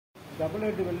double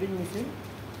head welding machine.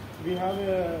 We have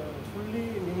a fully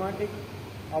pneumatic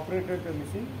operated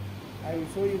machine. I will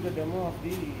show you the demo of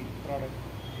the product.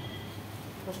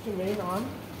 First main on,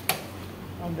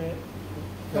 and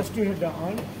first head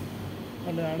on,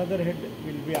 and another head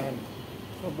will be on.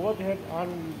 So both head on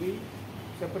will be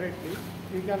separately.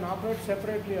 You can operate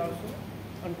separately also,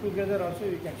 and together also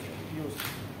you can use.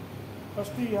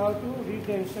 First you have to read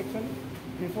the instruction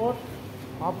before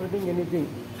operating anything.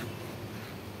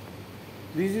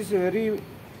 This is a very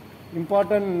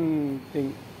important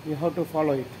thing. You have to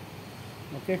follow it.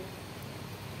 Okay.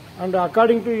 And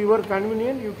according to your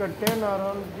convenience, you can turn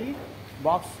around the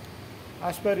box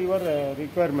as per your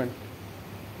requirement.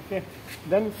 Okay.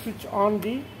 Then switch on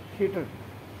the heater.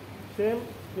 Same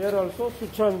here also,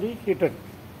 switch on the heater.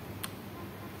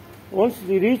 Once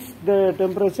we reach the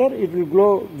temperature, it will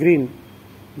glow green.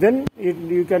 Then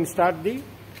you can start the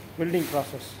welding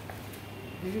process.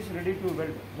 This is ready to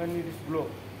weld when it is glow.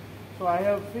 So I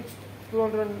have fixed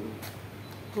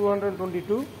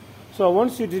 222. So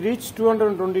once it reaches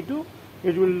 222,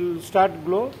 it will start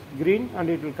glow green and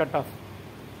it will cut off.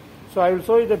 So I will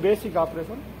show you the basic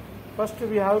operation. First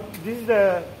we have, this is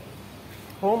the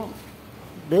home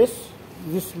base.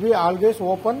 This will be always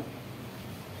open.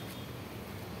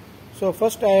 So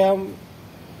first I am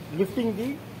lifting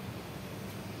the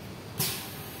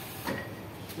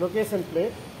location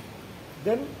plate,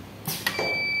 then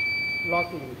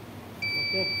locking it.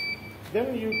 Okay.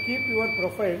 Then you keep your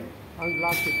profile and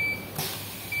lock it.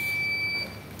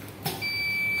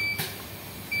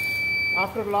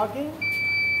 After locking,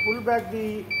 pull back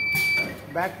the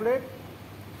back plate,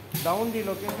 down the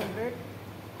location plate,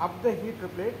 up the heater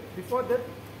plate. Before that,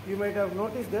 you might have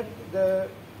noticed that the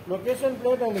location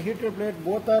plate and the heater plate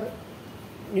both are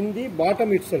in the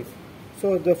bottom itself.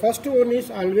 So the first one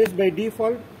is always by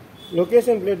default,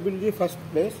 location plate will be first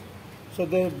place. So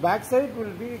the back side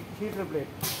will be heater plate.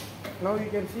 Now you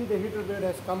can see the heater plate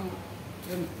has come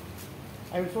in.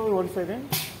 I will show you once again.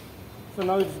 So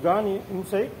now it's gone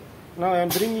inside. Now I am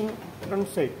bringing front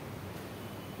side.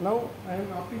 Now I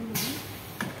am upping the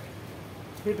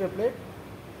heater plate.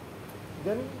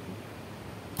 Then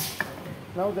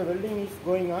now the welding is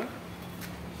going on.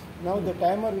 Now the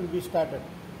timer will be started.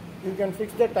 You can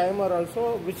fix the timer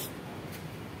also, which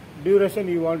duration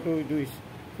you want to do is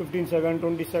 15 seconds,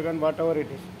 20 seconds, whatever it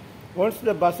is. Once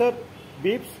the buzzer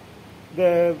beeps,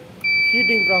 the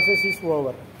heating process is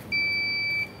over.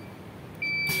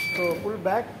 So pull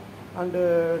back and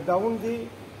down the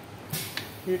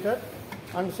heater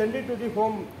and send it to the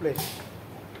home place.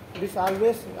 It is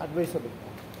always advisable.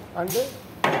 And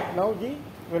now the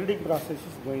welding process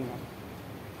is going on.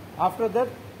 After that,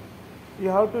 you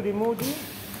have to remove the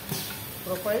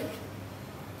profile.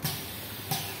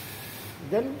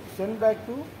 Then send back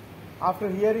to, after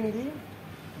hearing the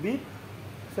beep,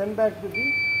 send back to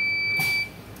the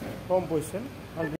home position. And